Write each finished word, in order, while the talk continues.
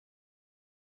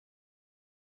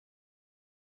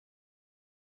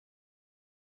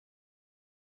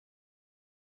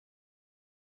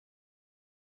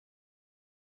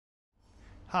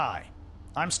Hi,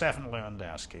 I'm Stefan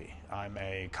Lewandowsky. I'm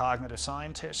a cognitive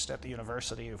scientist at the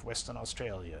University of Western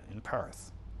Australia in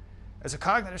Perth. As a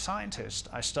cognitive scientist,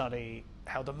 I study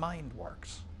how the mind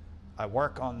works. I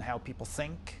work on how people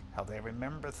think, how they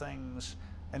remember things,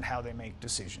 and how they make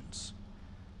decisions.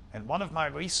 And one of my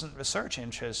recent research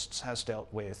interests has dealt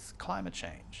with climate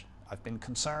change. I've been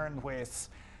concerned with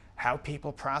how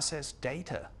people process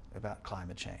data about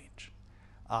climate change.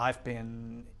 I've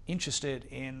been interested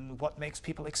in what makes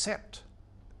people accept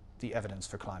the evidence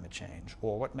for climate change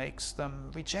or what makes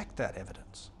them reject that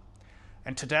evidence.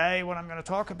 And today what I'm going to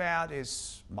talk about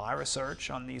is my research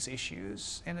on these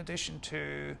issues in addition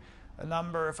to a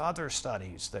number of other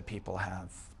studies that people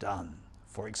have done.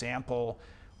 For example,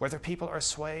 whether people are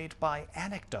swayed by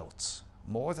anecdotes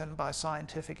more than by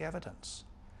scientific evidence,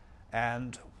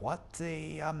 and what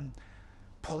the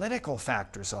political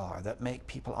factors are that make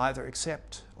people either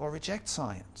accept or reject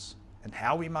science, and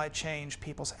how we might change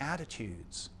people's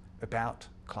attitudes about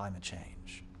climate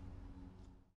change.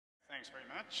 Thanks very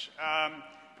much.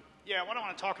 What I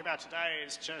want to talk about today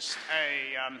is just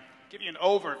give you an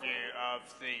overview of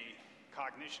the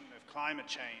cognition of climate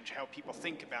change, how people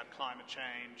think about climate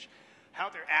change, how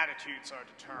their attitudes are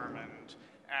determined,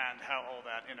 and how all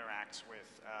that interacts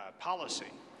with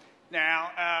policy.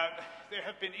 Now, there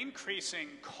have been increasing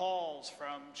calls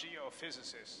from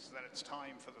geophysicists that it's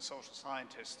time for the social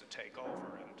scientists to take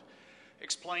over and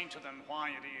explain to them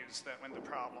why it is that when the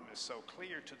problem is so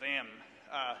clear to them,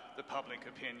 the public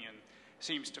opinion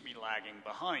seems to be lagging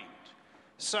behind.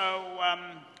 So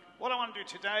what I want to do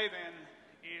today then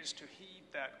is to heed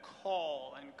that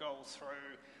call and go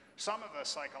through some of the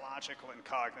psychological and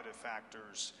cognitive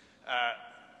factors.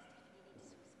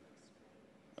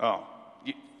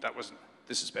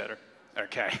 This is better.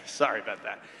 Okay, sorry about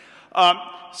that.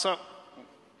 So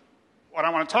what I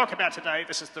want to talk about today,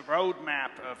 this is the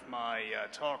roadmap of my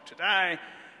talk today,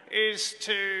 is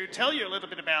to tell you a little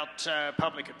bit about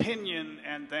public opinion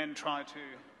and then try to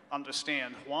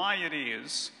understand why it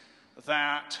is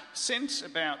that since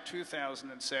about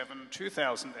 2007,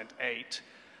 2008,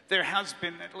 there has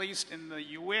been, at least in the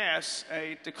US,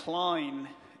 a decline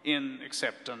in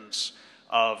acceptance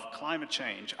of climate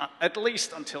change. At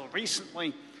least until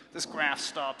recently. This graph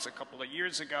stops a couple of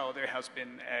years ago. There has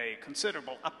been a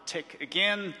considerable uptick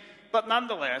again, but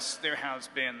nonetheless, there has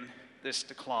been this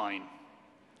decline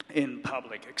in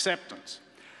public acceptance.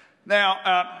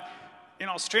 Now, in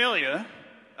Australia,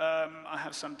 I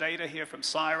have some data here from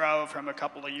CSIRO from a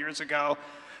couple of years ago.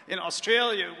 In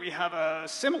Australia, we have a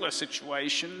similar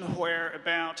situation where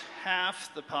about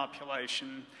half the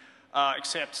population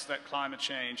accepts that climate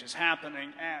change is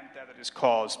happening and that it is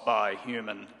caused by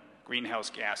human greenhouse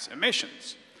gas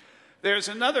emissions. There's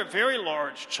another very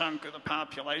large chunk of the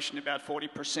population, about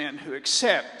 40%, who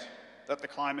accept that the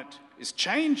climate is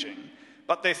changing,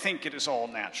 but they think it is all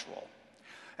natural.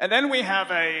 And then we have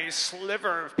a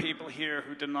sliver of people here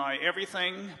who deny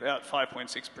everything, about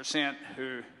 5.6%,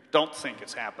 who don't think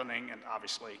it's happening, and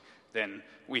obviously then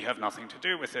we have nothing to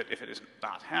do with it if it is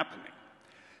not happening.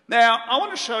 Now, I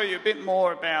want to show you a bit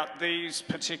more about these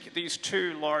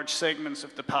two large segments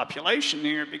of the population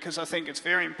here, because I think it's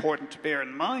very important to bear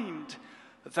in mind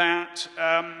that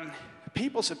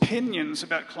people's opinions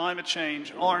about climate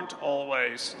change aren't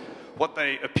always what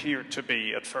they appear to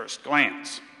be at first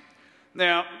glance.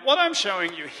 Now, what I'm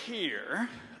showing you here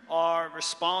are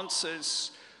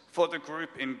responses for the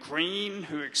group in green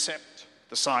who accept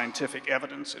the scientific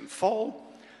evidence in full,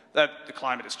 that the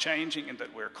climate is changing and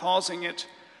that we're causing it.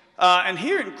 And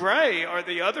here in gray are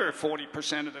the other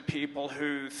 40% of the people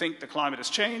who think the climate is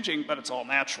changing, but it's all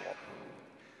natural.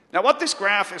 Now, what this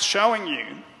graph is showing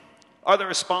you are the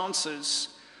responses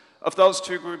of those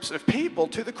two groups of people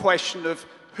to the question of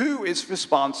who is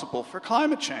responsible for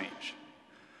climate change.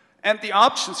 And the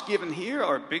options given here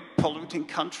are big polluting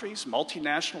countries,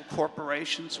 multinational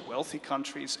corporations, wealthy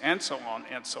countries, and so on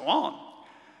and so on.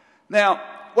 Now,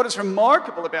 what is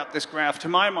remarkable about this graph, to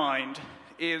my mind,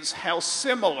 is how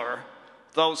similar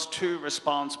those two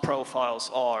response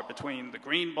profiles are between the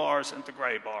green bars and the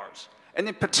gray bars. And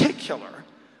in particular,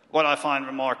 what I find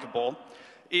remarkable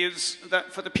is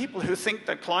that for the people who think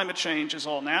that climate change is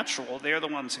all natural, they're the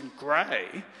ones in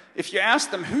gray. If you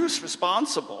ask them who's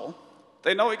responsible,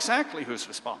 they know exactly who's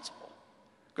responsible,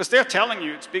 because they're telling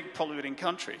you it's big polluting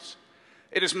countries.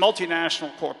 It is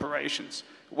multinational corporations,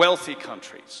 wealthy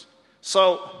countries.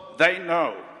 So they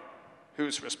know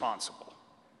who's responsible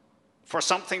for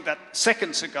something that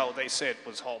seconds ago they said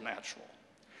was all natural.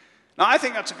 Now, I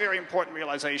think that's a very important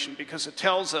realization, because it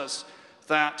tells us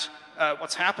that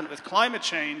what's happened with climate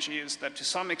change is that to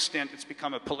some extent it's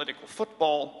become a political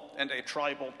football and a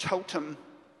tribal totem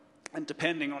and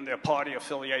depending on their party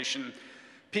affiliation,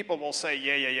 people will say,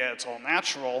 yeah, it's all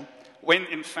natural, when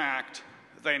in fact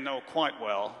they know quite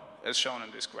well, as shown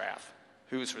in this graph,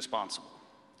 who's responsible.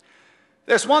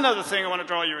 There's one other thing I want to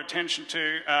draw your attention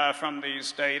to from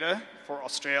these data for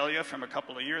Australia from a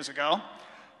couple of years ago,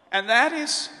 and that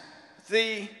is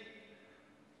the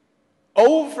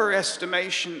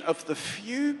overestimation of the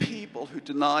few people who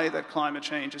deny that climate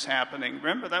change is happening.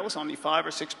 Remember, that was only 5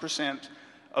 or 6%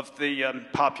 of the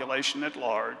population at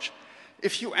large.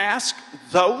 If you ask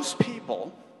those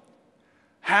people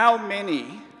how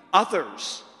many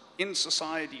others in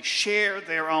society share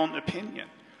their own opinion,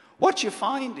 what you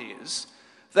find is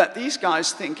that these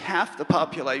guys think half the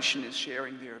population is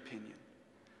sharing their opinion.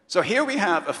 So here we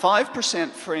have a 5%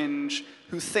 fringe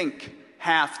who think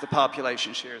half the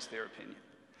population shares their opinion,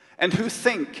 and who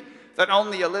think that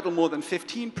only a little more than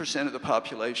 15% of the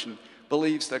population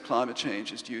believes that climate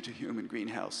change is due to human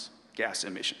greenhouse gas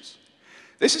emissions.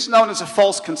 This is known as a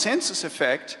false consensus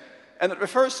effect, and it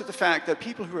refers to the fact that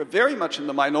people who are very much in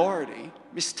the minority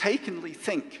mistakenly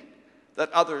think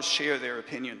that others share their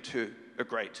opinion to a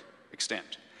great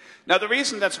extent. Now, the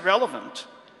reason that's relevant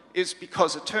is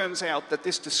because it turns out that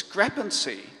this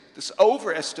discrepancy, this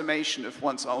overestimation of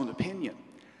one's own opinion,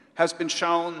 has been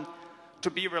shown to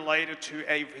be related to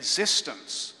a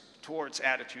resistance towards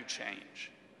attitude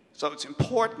change. So it's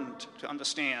important to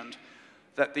understand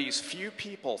that these few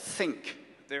people think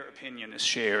their opinion is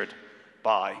shared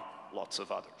by lots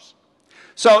of others.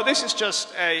 So this is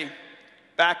just a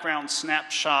background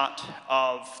snapshot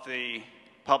of the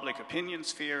public opinion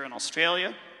sphere in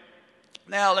Australia.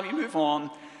 Now let me move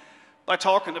on by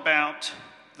talking about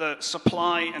the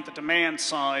supply and the demand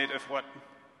side of what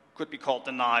could be called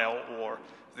denial, or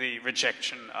the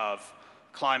rejection of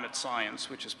climate science,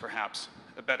 which is perhaps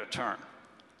a better term.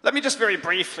 Let me just very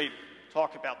briefly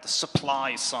talk about the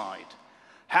supply side.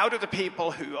 How do the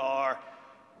people who are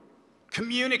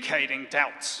communicating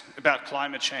doubts about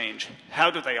climate change, how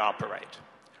do they operate?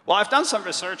 Well, I've done some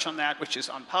research on that, which is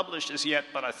unpublished as yet,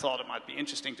 but I thought it might be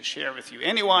interesting to share with you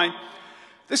anyway.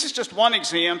 This is just one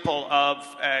example of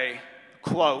a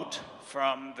quote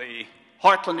from the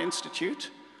Heartland Institute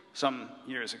some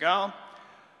years ago,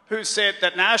 who said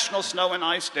that National Snow and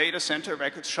Ice Data Center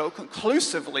records show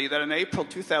conclusively that in April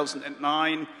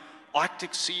 2009,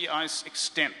 Arctic sea ice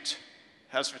extent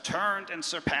has returned and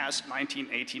surpassed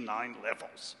 1989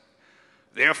 levels.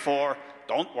 Therefore,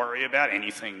 don't worry about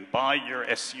anything. Buy your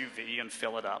SUV and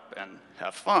fill it up and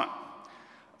have fun.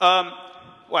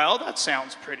 Well, that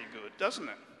sounds pretty good, doesn't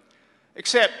it?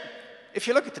 Except, if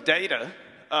you look at the data,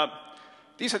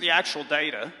 these are the actual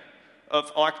data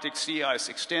of Arctic sea ice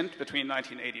extent between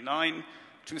 1989 and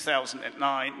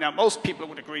 2009. Now, most people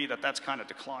would agree that that's kind of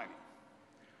declining.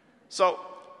 So,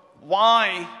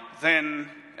 why then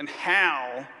and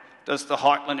how does the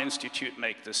Heartland Institute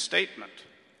make this statement?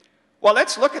 Well,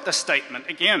 let's look at the statement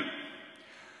again.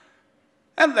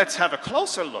 And let's have a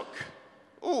closer look.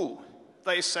 Ooh,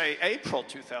 they say April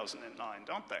 2009,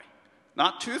 don't they?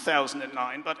 Not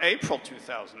 2009, but April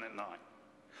 2009.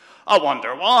 I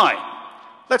wonder why.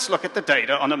 Let's look at the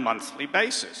data on a monthly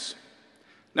basis.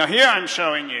 Now here I'm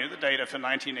showing you the data for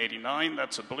 1989,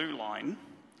 that's a blue line,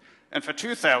 and for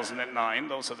 2009,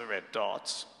 those are the red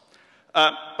dots,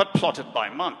 but plotted by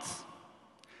month.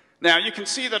 Now you can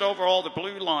see that overall the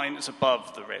blue line is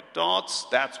above the red dots.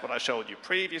 That's what I showed you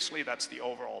previously. That's the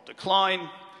overall decline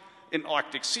in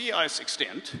Arctic sea ice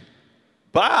extent.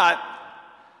 But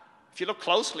if you look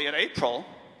closely at April,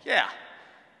 yeah,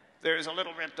 there is a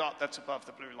little red dot that's above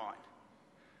the blue line.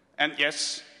 And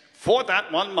yes, for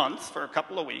that 1 month, for a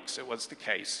couple of weeks, it was the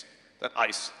case that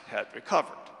ice had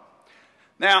recovered.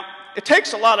 Now, it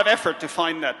takes a lot of effort to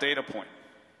find that data point.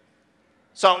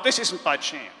 So this isn't by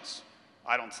chance,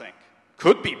 I don't think.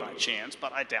 Could be by chance,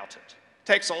 but I doubt it. It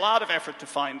takes a lot of effort to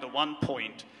find the one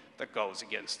point that goes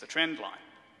against the trend line.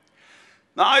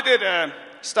 Now, I did a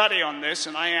study on this,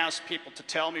 and I asked people to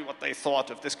tell me what they thought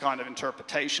of this kind of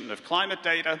interpretation of climate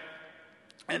data.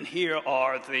 And here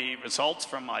are the results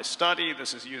from my study.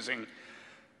 This is using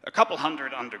a couple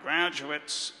hundred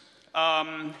undergraduates.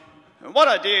 And what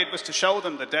I did was to show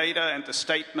them the data and the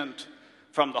statement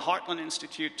from the Heartland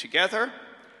Institute together,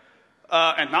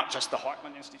 and not just the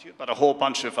Heartland Institute, but a whole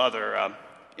bunch of other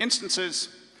instances.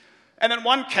 And in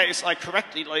one case, I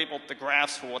correctly labeled the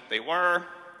graphs for what they were.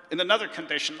 In another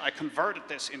condition, I converted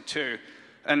this into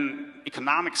an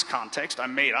economics context. I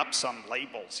made up some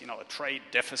labels, you know, a trade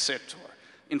deficit or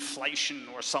inflation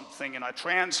or something, and I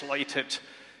translated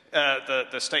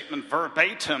the statement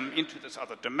verbatim into this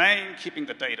other domain, keeping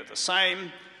the data the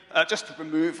same, just to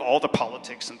remove all the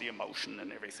politics and the emotion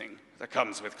and everything that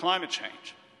comes with climate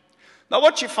change. Now,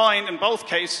 what you find in both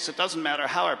cases, it doesn't matter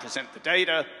how I present the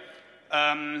data,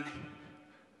 on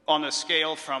a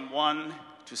scale from 1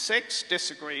 to 6,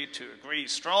 disagree to agree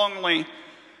strongly.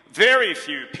 Very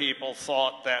few people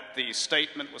thought that the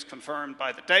statement was confirmed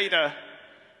by the data,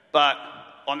 but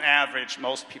on average,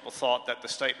 most people thought that the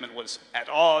statement was at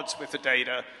odds with the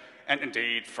data and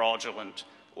indeed fraudulent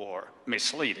or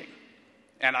misleading.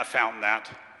 And I found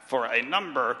that for a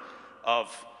number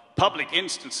of public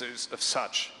instances of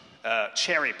such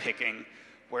cherry picking,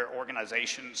 where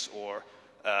organizations or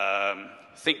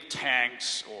think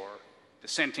tanks or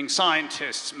dissenting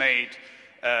scientists made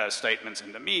statements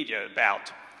in the media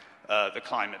about the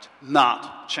climate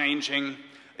not changing.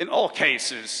 In all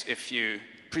cases, if you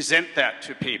present that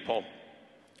to people,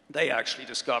 they actually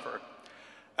discover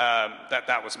that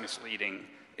that was misleading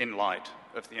in light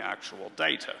of the actual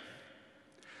data.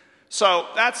 So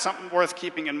that's something worth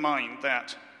keeping in mind,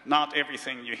 that not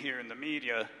everything you hear in the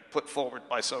media put forward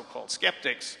by so-called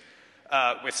skeptics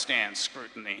withstands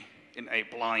scrutiny in a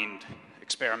blind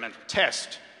experimental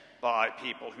test by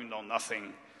people who know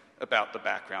nothing about the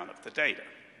background of the data.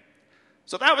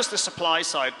 So that was the supply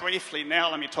side briefly.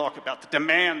 Now let me talk about the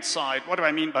demand side. What do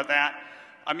I mean by that?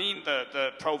 I mean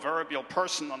the proverbial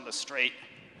person on the street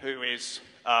who is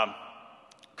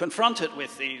confronted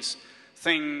with these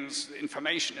things,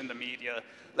 information in the media.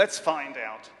 Let's find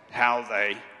out how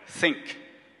they think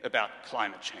about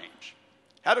climate change.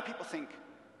 How do people think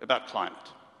about climate?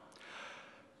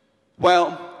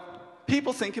 Well,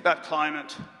 people think about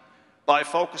climate by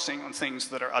focusing on things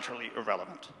that are utterly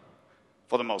irrelevant,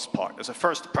 for the most part. As a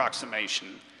first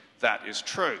approximation, that is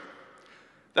true.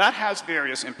 That has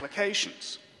various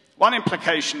implications. One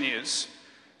implication is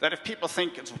that if people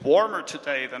think it's warmer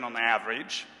today than on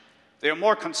average, they are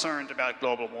more concerned about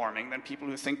global warming than people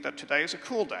who think that today is a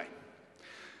cool day.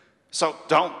 So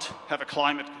don't have a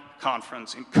climate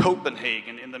conference in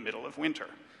Copenhagen in the middle of winter.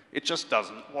 It just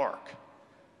doesn't work.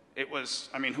 It was,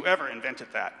 I mean, whoever invented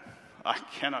that, I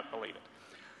cannot believe it.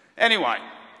 Anyway,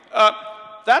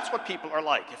 that's what people are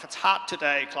like. If it's hot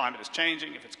today, climate is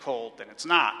changing. If it's cold, then it's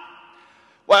not.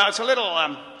 Well, it's a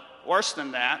little worse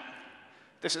than that.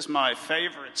 This is my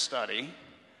favorite study,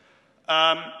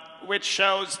 which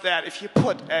shows that if you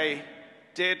put a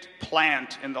dead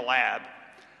plant in the lab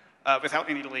without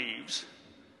any leaves,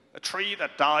 a tree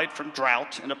that died from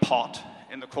drought in a pot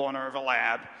in the corner of a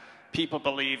lab, people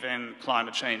believe in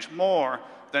climate change more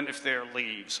than if there are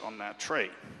leaves on that tree.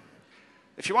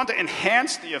 If you want to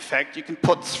enhance the effect, you can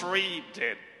put 3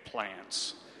 dead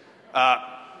plants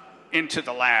into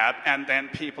the lab, and then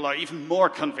people are even more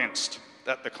convinced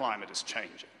that the climate is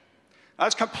changing. Now,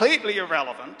 it's completely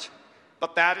irrelevant,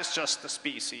 but that is just the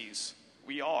species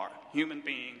we are. Human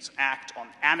beings act on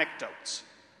anecdotes,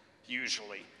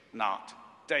 usually not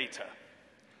data.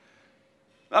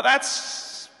 Now,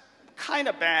 that's kind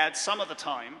of bad some of the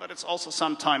time, but it's also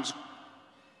sometimes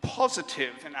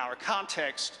positive in our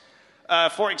context.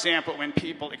 For example, when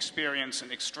people experience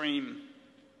an extreme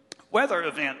weather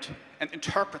event and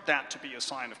interpret that to be a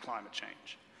sign of climate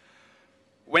change.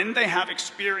 When they have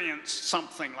experienced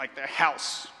something like their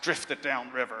house drifted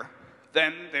downriver,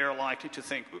 then they're likely to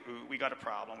think, ooh, we got a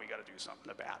problem, we got to do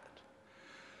something about it.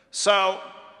 So,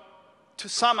 to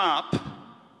sum up,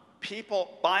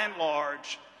 people, by and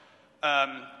large,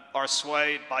 are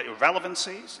swayed by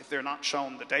irrelevancies if they're not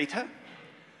shown the data.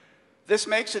 This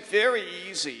makes it very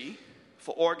easy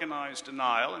for organized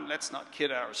denial, and let's not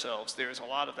kid ourselves, there's a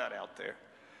lot of that out there.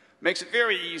 Makes it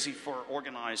very easy for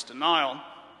organized denial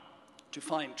to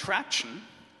find traction,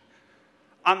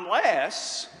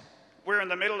 unless we're in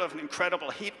the middle of an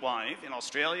incredible heat wave in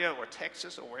Australia or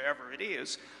Texas or wherever it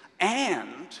is,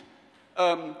 and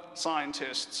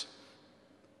scientists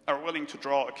are willing to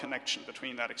draw a connection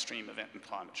between that extreme event and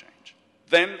climate change.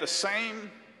 Then the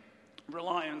same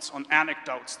reliance on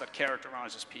anecdotes that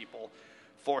characterizes people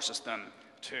forces them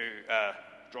to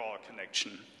draw a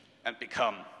connection and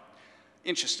become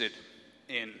interested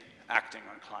in acting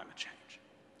on climate change.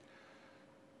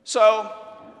 So,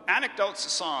 anecdotes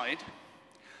aside,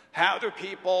 how do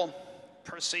people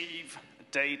perceive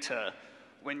data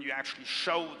when you actually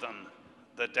show them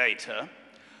the data?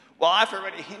 Well, I've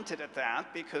already hinted at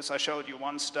that because I showed you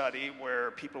one study where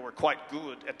people were quite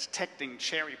good at detecting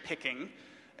cherry picking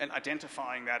and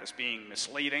identifying that as being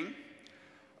misleading.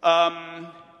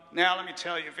 Now let me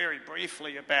tell you very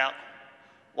briefly about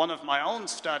one of my own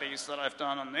studies that I've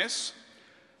done on this.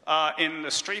 In the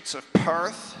streets of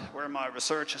Perth, where my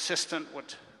research assistant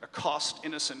would accost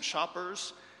innocent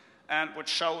shoppers and would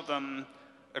show them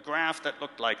a graph that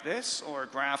looked like this or a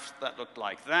graph that looked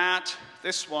like that.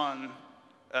 This one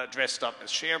dressed up as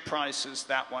share prices,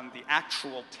 that one the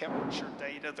actual temperature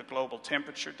data, the global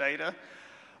temperature data.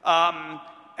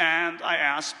 And I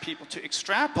asked people to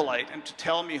extrapolate and to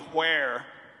tell me where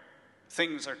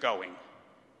things are going.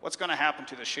 What's going to happen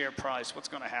to the share price? What's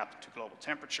going to happen to global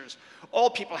temperatures? All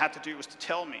people had to do was to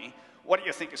tell me, what do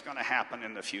you think is going to happen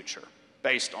in the future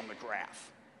based on the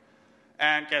graph?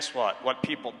 And guess what? What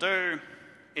people do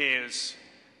is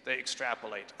they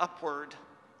extrapolate upward,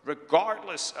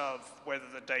 regardless of whether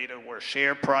the data were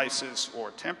share prices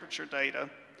or temperature data.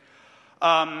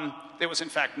 There was, in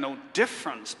fact, no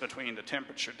difference between the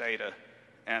temperature data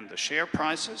and the share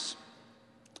prices.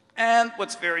 And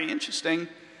what's very interesting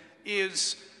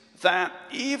is that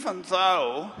even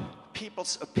though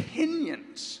people's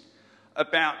opinions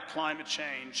about climate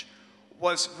change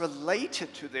was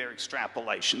related to their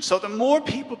extrapolation, so the more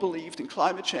people believed in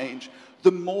climate change,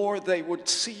 the more they would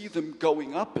see them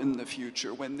going up in the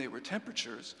future when they were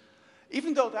temperatures.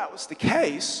 Even though that was the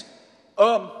case,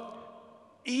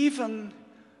 even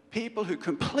people who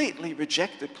completely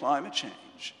rejected climate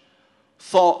change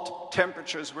thought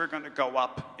temperatures were going to go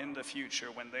up in the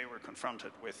future when they were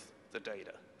confronted with the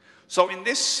data. So in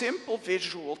this simple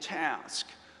visual task,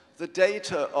 the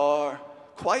data are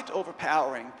quite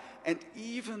overpowering, and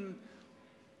even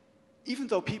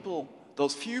though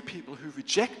those few people who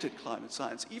rejected climate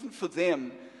science, even for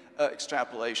them,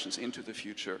 extrapolations into the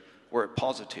future were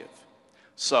positive.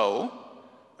 So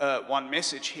one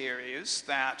message here is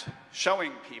that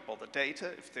showing people the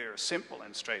data, if they're simple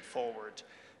and straightforward,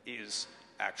 is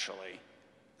actually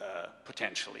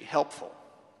potentially helpful.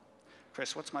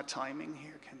 Chris, what's my timing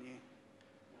here? Can you?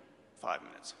 5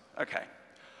 minutes. Okay.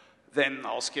 Then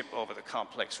I'll skip over the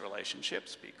complex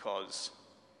relationships because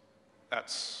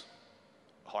that's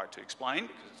hard to explain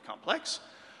because it's complex.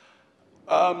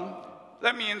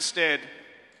 Let me instead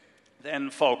then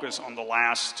focus on the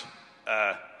last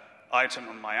item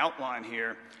on my outline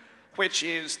here, which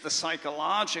is the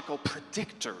psychological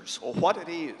predictors, or what it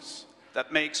is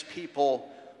that makes people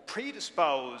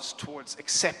predisposed towards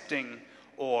accepting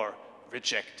or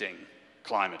rejecting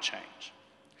climate change.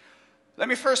 Let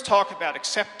me first talk about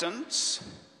acceptance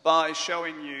by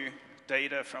showing you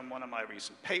data from one of my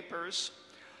recent papers,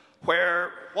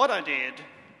 where what I did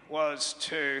was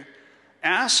to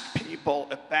ask people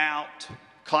about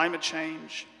climate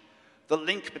change, the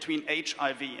link between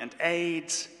HIV and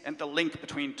AIDS, and the link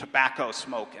between tobacco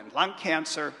smoke and lung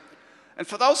cancer. And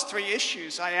for those three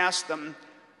issues, I asked them,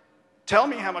 tell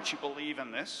me how much you believe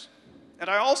in this. And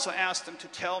I also asked them to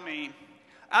tell me,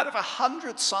 out of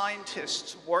 100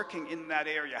 scientists working in that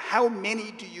area, how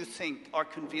many do you think are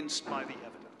convinced by the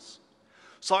evidence?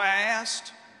 So I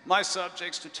asked my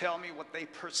subjects to tell me what they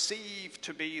perceive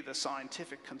to be the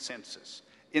scientific consensus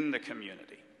in the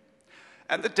community.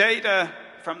 And the data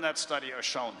from that study are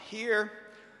shown here.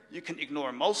 You can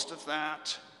ignore most of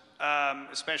that,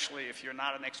 especially if you're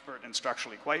not an expert in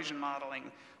structural equation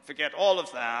modeling. Forget all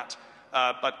of that,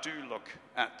 but do look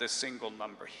at this single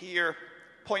number here,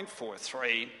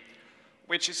 0.43,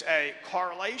 which is a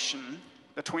correlation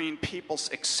between people's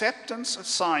acceptance of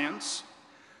science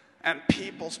and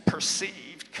people's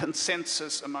perceived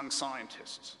consensus among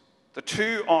scientists. The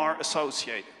two are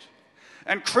associated.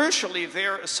 And crucially,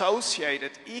 they're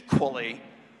associated equally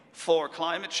for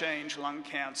climate change, lung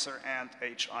cancer, and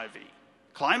HIV.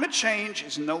 Climate change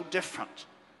is no different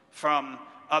from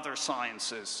other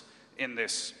sciences in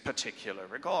this particular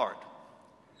regard.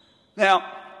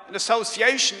 Now, an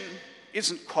association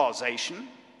isn't causation.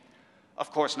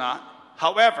 Of course not.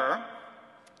 However,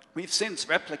 we've since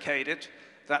replicated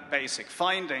that basic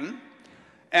finding.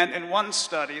 And in one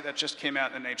study that just came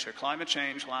out in Nature Climate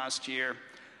Change last year,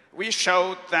 we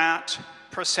showed that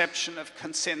perception of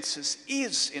consensus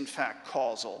is, in fact,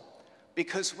 causal.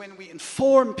 Because when we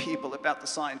inform people about the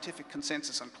scientific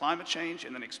consensus on climate change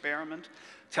in an experiment,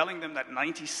 telling them that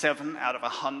 97 out of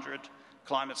 100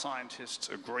 climate scientists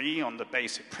agree on the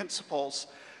basic principles,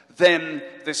 then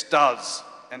this does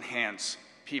enhance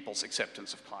people's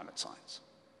acceptance of climate science.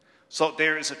 So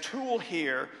there is a tool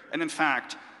here, and in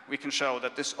fact, we can show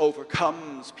that this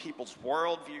overcomes people's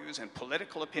worldviews and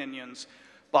political opinions.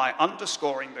 By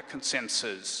underscoring the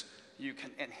consensus, you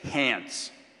can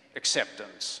enhance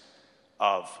acceptance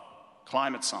of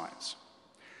climate science.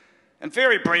 And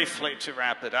very briefly, to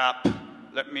wrap it up,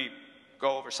 let me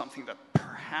go over something that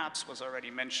perhaps was already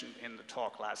mentioned in the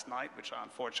talk last night, which I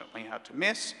unfortunately had to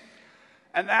miss,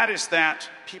 and that is that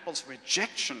people's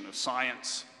rejection of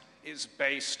science is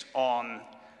based on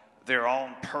their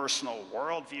own personal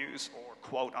worldviews or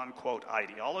quote-unquote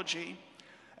ideology,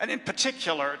 and in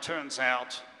particular, it turns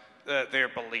out, their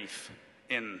belief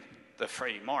in the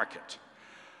free market.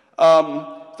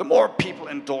 the more people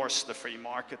endorse the free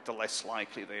market, the less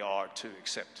likely they are to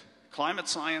accept climate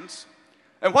science.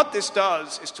 And what this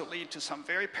does is to lead to some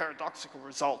very paradoxical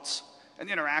results and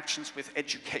interactions with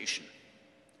education.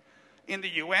 In the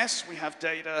US, we have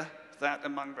data that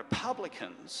among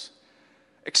Republicans,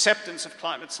 acceptance of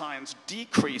climate science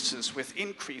decreases with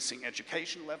increasing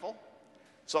education level.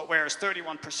 So whereas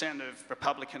 31% of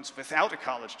Republicans without a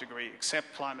college degree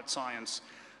accept climate science,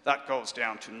 that goes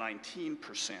down to 19%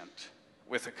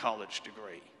 with a college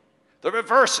degree. The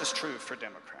reverse is true for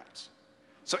Democrats.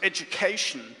 So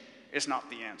education is not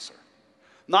the answer.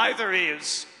 Neither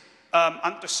is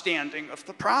understanding of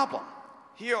the problem.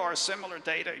 Here are similar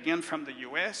data, again from the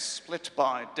US, split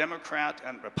by Democrat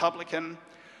and Republican,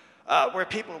 where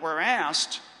people were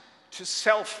asked to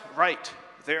self-rate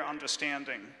their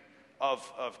understanding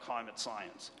of climate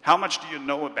science. How much do you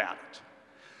know about it?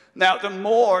 Now, the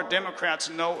more Democrats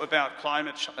know about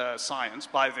climate science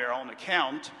by their own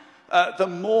account, the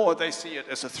more they see it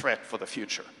as a threat for the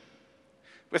future.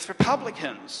 With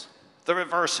Republicans, the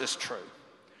reverse is true.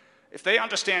 If they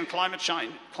understand climate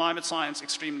science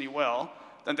extremely well,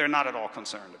 then they're not at all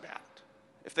concerned about it.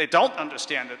 If they don't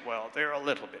understand it well, they're a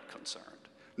little bit concerned.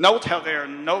 Note how there are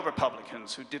no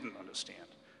Republicans who didn't understand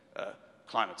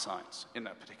climate science in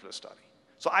that particular study.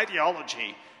 So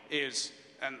ideology is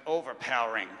an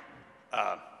overpowering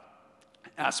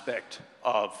aspect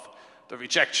of the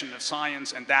rejection of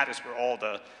science, and that is where all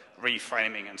the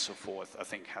reframing and so forth, I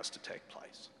think, has to take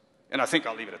place. And I think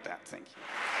I'll leave it at that. Thank you.